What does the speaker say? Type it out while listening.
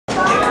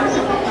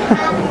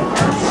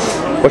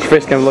What's your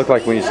face gonna look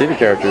like when you see the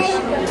characters? I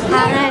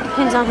don't know, it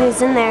depends on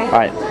who's in there.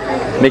 Alright,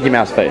 Mickey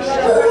Mouse face.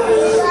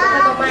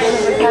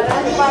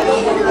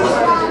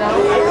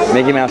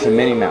 Mickey Mouse and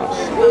Minnie Mouse.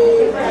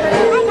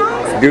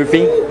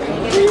 Goofy.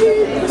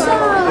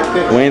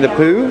 Winnie the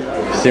Pooh.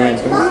 See Winnie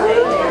the Pooh?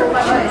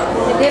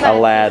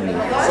 Aladdin.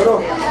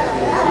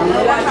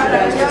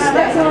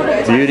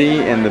 Beauty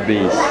and the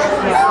Beast.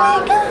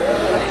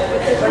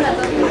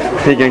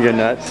 You gonna go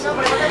nuts?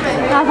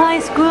 I play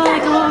school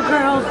like a little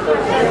girl.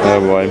 Oh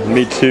boy,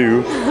 me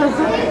too.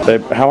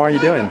 Babe, how are you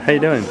doing? How you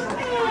doing?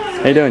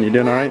 How you doing? You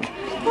doing alright?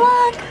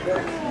 Look.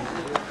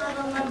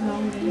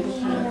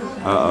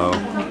 Uh-oh.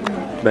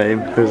 Babe,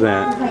 who's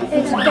that?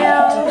 It's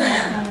Belle.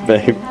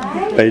 Babe,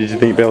 did you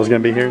think Belle was gonna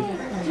be here?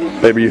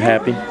 Babe, are you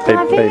happy? Babe,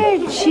 I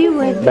figured she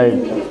would be.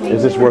 Babe,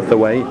 is this worth the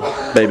wait?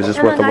 Babe, is this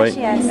worth the wait?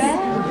 Yes.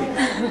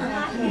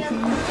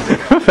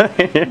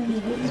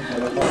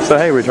 So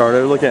hey,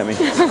 Ricardo, look at me.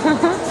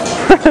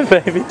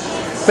 Baby,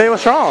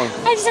 what's wrong?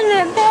 I just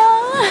met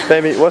Belle.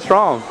 Baby, what's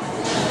wrong?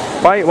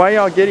 Why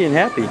y'all giddy and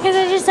happy? Because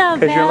I just saw Belle.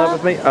 Because you're in love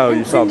with me? Oh,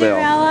 you saw Belle.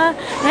 Cinderella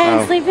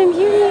and Sleeping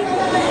Beauty.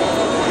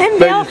 And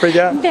Baby, you freaked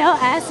out? Belle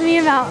asked me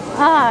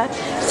about,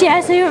 she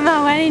asked me what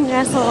my wedding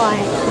dress looked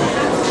like.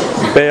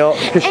 Belle,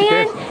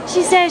 and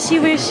she said she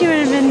wished she would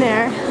have been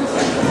there.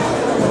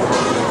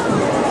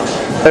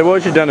 Hey, what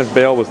would you done if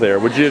Belle was there?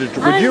 Would you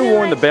have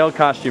worn the Belle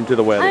costume to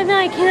the wedding? I'm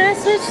like, can I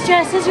switch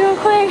dresses real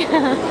quick?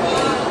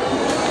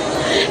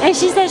 And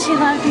she said she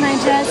loved my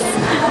dress.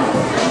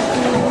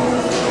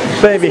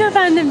 Baby. Let's go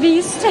find the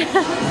Beast.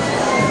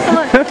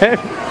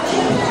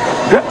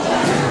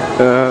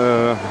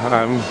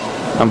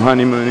 I'm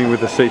honeymooning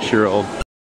with a 6-year-old.